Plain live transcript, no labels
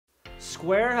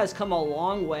Square has come a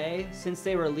long way since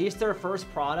they released their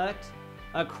first product,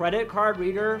 a credit card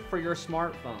reader for your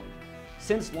smartphone.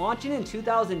 Since launching in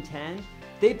 2010,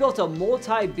 they built a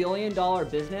multi-billion-dollar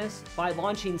business by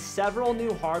launching several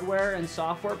new hardware and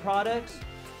software products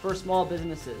for small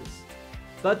businesses.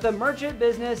 But the merchant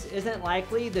business isn't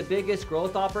likely the biggest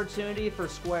growth opportunity for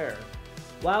Square.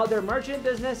 While their merchant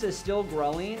business is still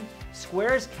growing,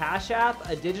 Square's Cash App,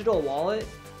 a digital wallet,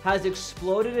 has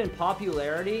exploded in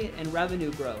popularity and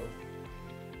revenue growth.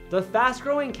 The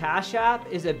fast-growing Cash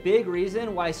App is a big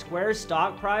reason why Square's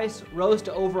stock price rose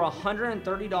to over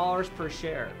 $130 per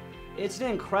share. It's an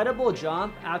incredible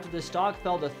jump after the stock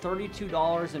fell to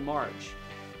 $32 in March.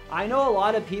 I know a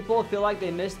lot of people feel like they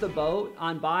missed the boat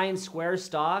on buying Square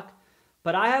stock,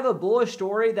 but I have a bullish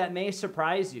story that may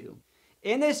surprise you.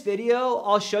 In this video,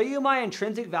 I'll show you my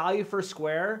intrinsic value for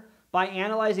Square by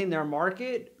analyzing their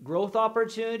market, growth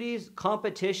opportunities,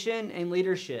 competition, and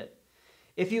leadership.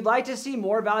 If you'd like to see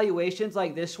more valuations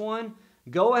like this one,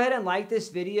 go ahead and like this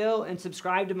video and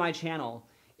subscribe to my channel.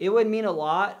 It would mean a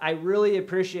lot. I really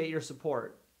appreciate your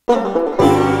support.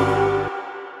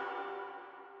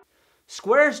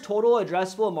 Square's total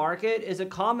addressable market is a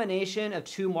combination of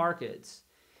two markets.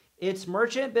 Its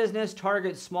merchant business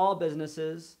targets small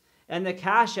businesses, and the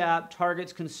Cash App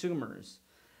targets consumers.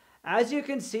 As you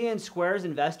can see in Square's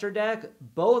investor deck,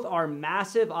 both are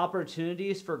massive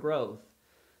opportunities for growth.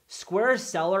 Square's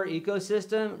seller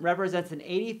ecosystem represents an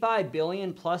 85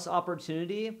 billion plus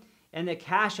opportunity, and the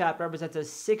Cash App represents a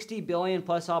 60 billion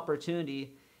plus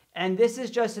opportunity, and this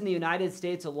is just in the United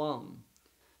States alone.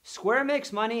 Square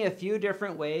makes money a few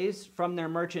different ways from their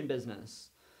merchant business.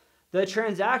 The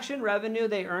transaction revenue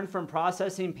they earn from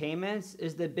processing payments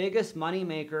is the biggest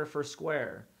moneymaker for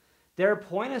Square. Their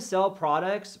point-of-sale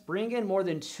products bring in more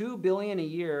than $2 billion a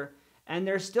year, and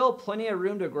there's still plenty of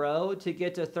room to grow to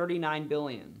get to $39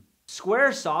 billion.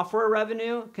 Square software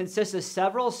revenue consists of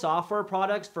several software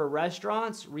products for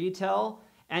restaurants, retail,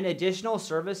 and additional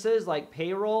services like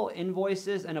payroll,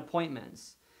 invoices, and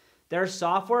appointments. Their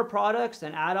software products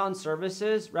and add-on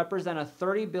services represent a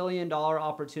 $30 billion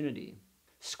opportunity.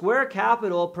 Square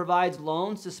Capital provides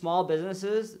loans to small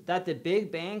businesses that the big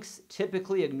banks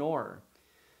typically ignore.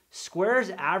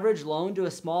 Square's average loan to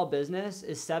a small business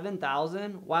is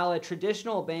 $7,000, while a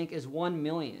traditional bank is $1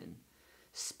 million.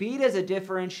 Speed is a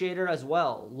differentiator as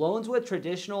well. Loans with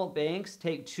traditional banks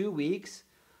take 2 weeks,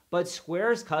 but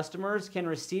Square's customers can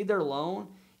receive their loan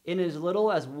in as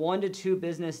little as 1 to 2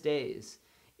 business days.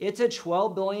 It's a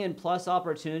 $12 billion plus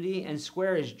opportunity, and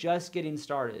Square is just getting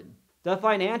started. The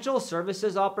financial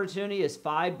services opportunity is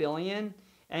 $5 billion,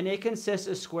 and it consists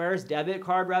of Square's debit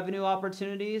card revenue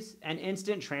opportunities and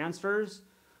instant transfers,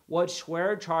 which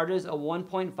Square charges a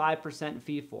 1.5%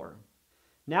 fee for.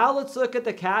 Now let's look at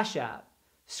the Cash App.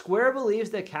 Square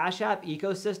believes the Cash App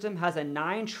ecosystem has a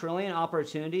 $9 trillion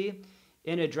opportunity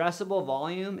in addressable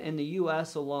volume in the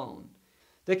US alone.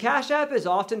 The Cash App is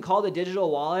often called a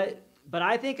digital wallet, but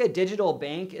I think a digital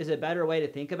bank is a better way to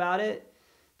think about it.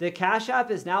 The Cash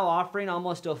App is now offering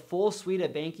almost a full suite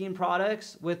of banking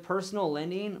products, with personal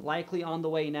lending likely on the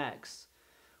way next.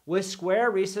 With Square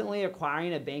recently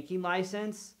acquiring a banking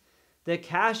license, the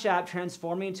Cash App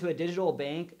transforming to a digital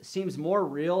bank seems more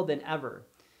real than ever.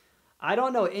 I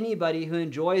don't know anybody who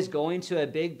enjoys going to a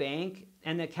big bank,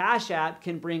 and the Cash App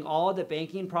can bring all of the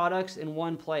banking products in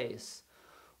one place.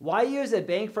 Why use a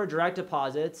bank for direct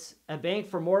deposits, a bank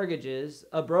for mortgages,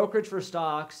 a brokerage for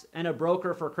stocks, and a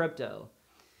broker for crypto?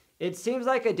 It seems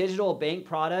like a digital bank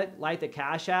product like the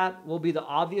Cash App will be the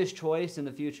obvious choice in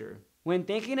the future. When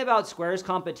thinking about Square's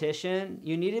competition,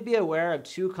 you need to be aware of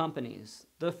two companies.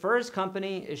 The first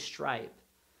company is Stripe.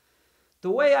 The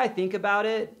way I think about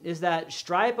it is that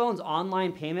Stripe owns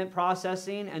online payment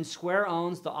processing and Square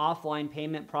owns the offline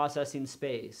payment processing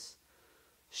space.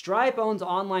 Stripe owns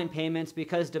online payments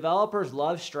because developers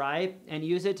love Stripe and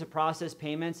use it to process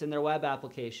payments in their web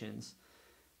applications.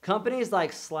 Companies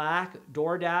like Slack,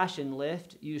 DoorDash, and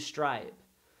Lyft use Stripe.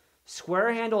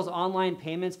 Square handles online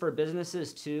payments for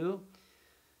businesses too,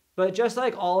 but just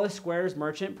like all of Square's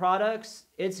merchant products,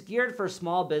 it's geared for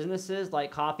small businesses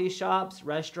like coffee shops,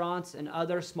 restaurants, and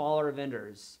other smaller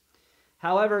vendors.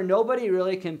 However, nobody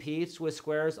really competes with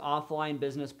Square's offline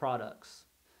business products.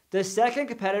 The second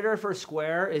competitor for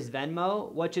Square is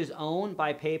Venmo, which is owned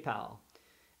by PayPal.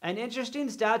 An interesting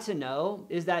stat to know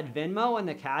is that Venmo and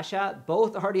the Cash App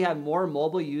both already have more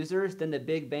mobile users than the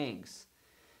big banks.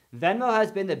 Venmo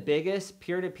has been the biggest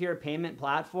peer-to-peer payment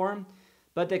platform,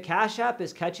 but the Cash App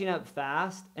is catching up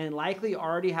fast and likely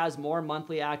already has more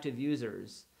monthly active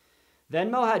users.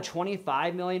 Venmo had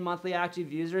 25 million monthly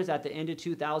active users at the end of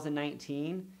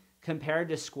 2019. compared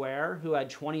to Square, who had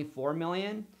 24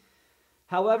 million.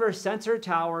 However, Sensor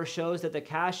Tower shows that the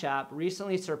Cash App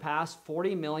recently surpassed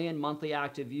 40 million monthly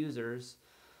active users.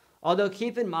 Although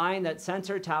keep in mind that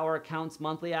Sensor Tower counts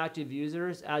monthly active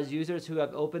users as users who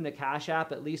have opened the Cash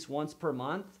App at least once per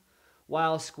month,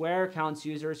 while Square counts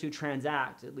users who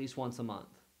transact at least once a month.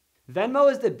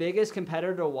 Venmo is the biggest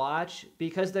competitor to watch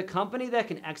because the company that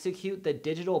can execute the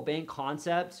digital bank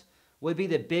concept would be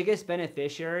the biggest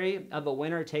beneficiary of a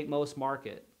winner-take-most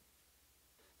market.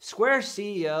 Square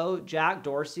CEO Jack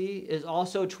Dorsey is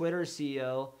also Twitter's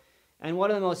CEO and one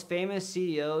of the most famous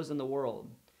CEOs in the world.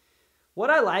 What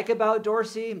I like about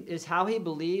Dorsey is how he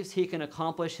believes he can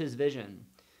accomplish his vision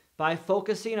by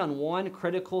focusing on one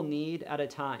critical need at a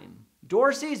time.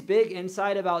 Dorsey's big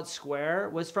insight about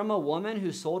Square was from a woman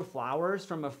who sold flowers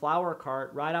from a flower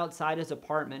cart right outside his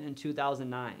apartment in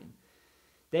 2009.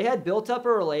 They had built up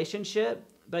a relationship,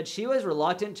 but she was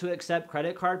reluctant to accept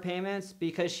credit card payments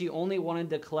because she only wanted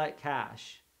to collect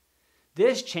cash.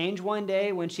 This changed one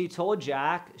day when she told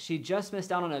Jack she just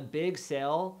missed out on a big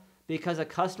sale because a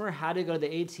customer had to go to the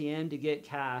ATM to get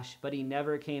cash, but he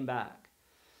never came back.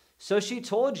 So she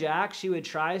told Jack she would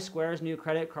try Square's new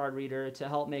credit card reader to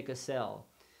help make a sale.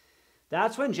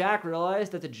 That's when Jack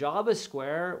realized that the job of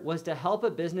Square was to help a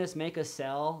business make a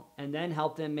sale and then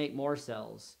help them make more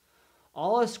sales.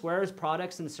 All of Square's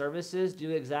products and services do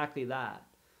exactly that.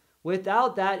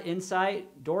 Without that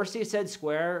insight, Dorsey said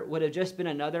Square would have just been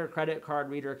another credit card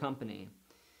reader company.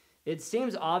 It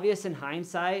seems obvious in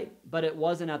hindsight, but it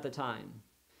wasn't at the time.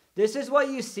 This is what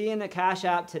you see in the Cash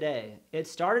App today. It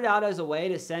started out as a way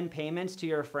to send payments to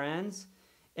your friends,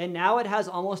 and now it has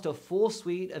almost a full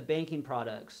suite of banking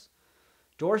products.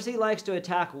 Dorsey likes to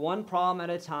attack one problem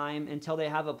at a time until they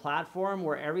have a platform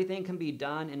where everything can be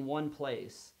done in one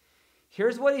place.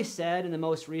 Here's what he said in the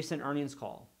most recent earnings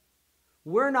call.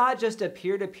 We're not just a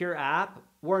peer-to-peer app.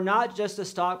 We're not just a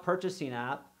stock purchasing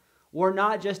app. We're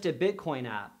not just a Bitcoin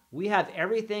app. We have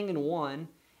everything in one,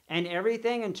 and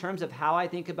everything in terms of how I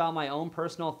think about my own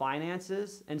personal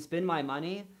finances and spend my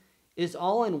money is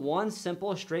all in one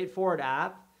simple, straightforward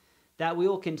app that we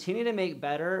will continue to make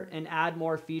better and add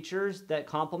more features that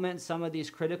complement some of these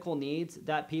critical needs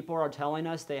that people are telling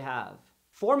us they have.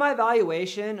 For my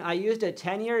valuation, I used a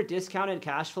 10-year discounted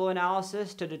cash flow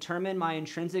analysis to determine my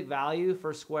intrinsic value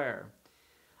for Square.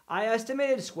 I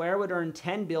estimated Square would earn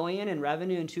 $10 billion in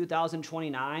revenue in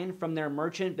 2029 from their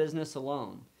merchant business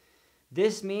alone.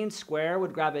 This means Square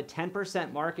would grab a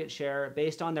 10% market share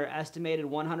based on their estimated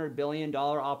 $100 billion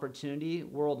opportunity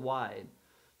worldwide.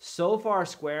 So far,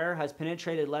 Square has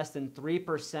penetrated less than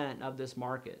 3% of this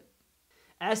market.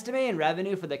 Estimating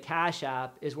revenue for the Cash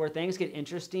App is where things get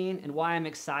interesting and why I'm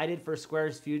excited for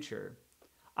Square's future.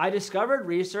 I discovered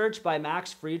research by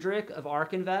Max Friedrich of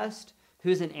ARK Invest,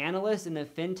 who's an analyst in the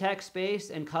fintech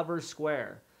space and covers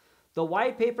Square. The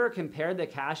white paper compared the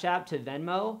Cash App to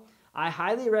Venmo. I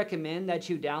highly recommend that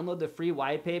you download the free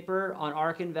white paper on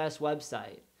ARK Invest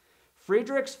website.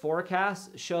 Friedrich's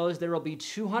forecast shows there will be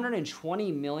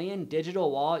 220 million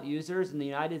digital wallet users in the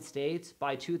United States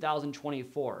by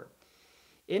 2024.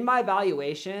 In my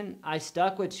valuation, I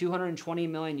stuck with 220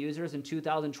 million users in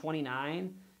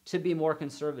 2029 to be more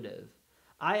conservative.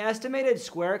 I estimated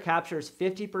Square captures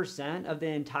 50% of the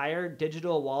entire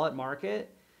digital wallet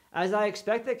market, as I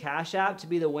expect the Cash App to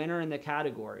be the winner in the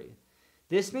category.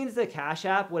 This means the Cash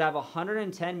App would have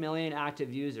 110 million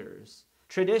active users.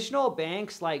 Traditional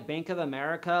banks like Bank of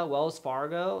America, Wells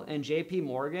Fargo, and JP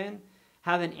Morgan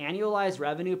have an annualized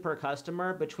revenue per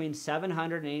customer between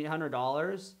 $700 and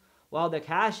 $800, while the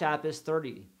Cash App is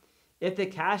 $30. If the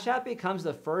Cash App becomes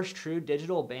the first true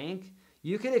digital bank,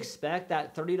 you could expect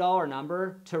that $30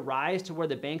 number to rise to where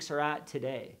the banks are at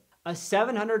today. A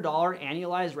 $700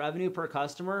 annualized revenue per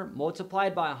customer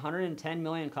multiplied by 110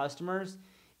 million customers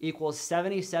equals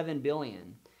 $77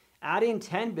 billion. Adding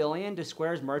 $10 billion to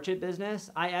Square's merchant business,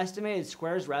 I estimated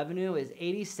Square's revenue is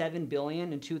 $87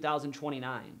 billion in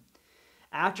 2029.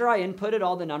 After I inputted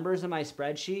all the numbers in my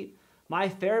spreadsheet, my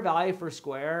fair value for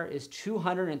Square is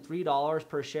 $203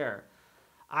 per share.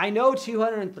 I know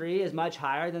 203 is much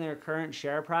higher than their current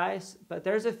share price, but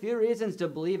there's a few reasons to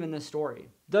believe in this story.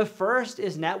 The first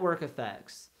is network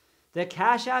effects. The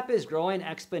Cash App is growing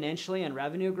exponentially in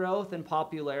revenue growth and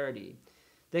popularity.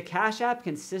 The Cash App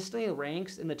consistently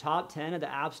ranks in the top 10 of the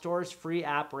App Store's free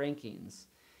app rankings.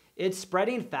 It's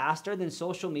spreading faster than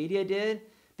social media did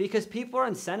because people are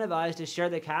incentivized to share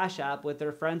the Cash App with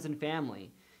their friends and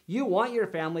family. You want your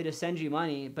family to send you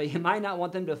money, but you might not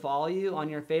want them to follow you on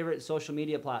your favorite social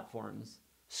media platforms.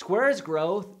 Square's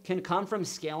growth can come from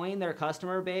scaling their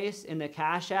customer base in the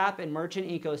Cash App and merchant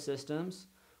ecosystems,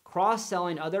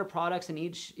 cross-selling other products in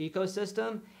each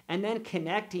ecosystem, and then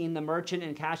connecting the merchant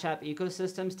and Cash App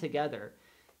ecosystems together.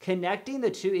 Connecting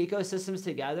the two ecosystems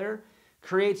together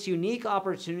creates unique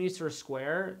opportunities for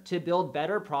Square to build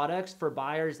better products for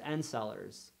buyers and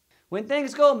sellers. When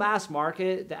things go mass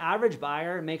market, the average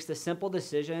buyer makes the simple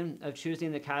decision of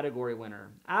choosing the category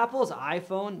winner. Apple's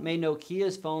iPhone made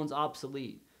Nokia's phones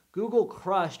obsolete. Google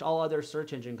crushed all other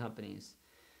search engine companies.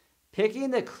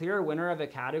 Picking the clear winner of a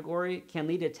category can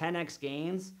lead to 10x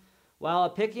gains, while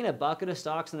picking a bucket of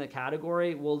stocks in the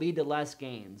category will lead to less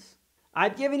gains.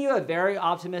 I've given you a very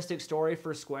optimistic story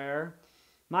for Square.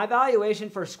 My valuation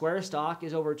for Square stock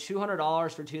is over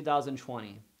 $200 for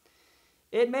 2020.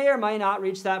 It may or may not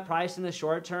reach that price in the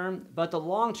short term, but the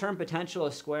long-term potential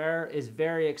of Square is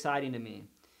very exciting to me.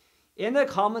 In the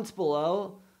comments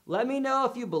below, let me know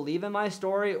if you believe in my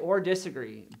story or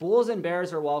disagree. Bulls and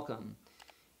bears are welcome.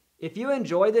 If you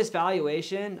enjoyed this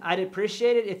valuation, I'd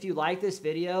appreciate it if you like this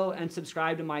video and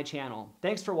subscribe to my channel.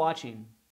 Thanks for watching.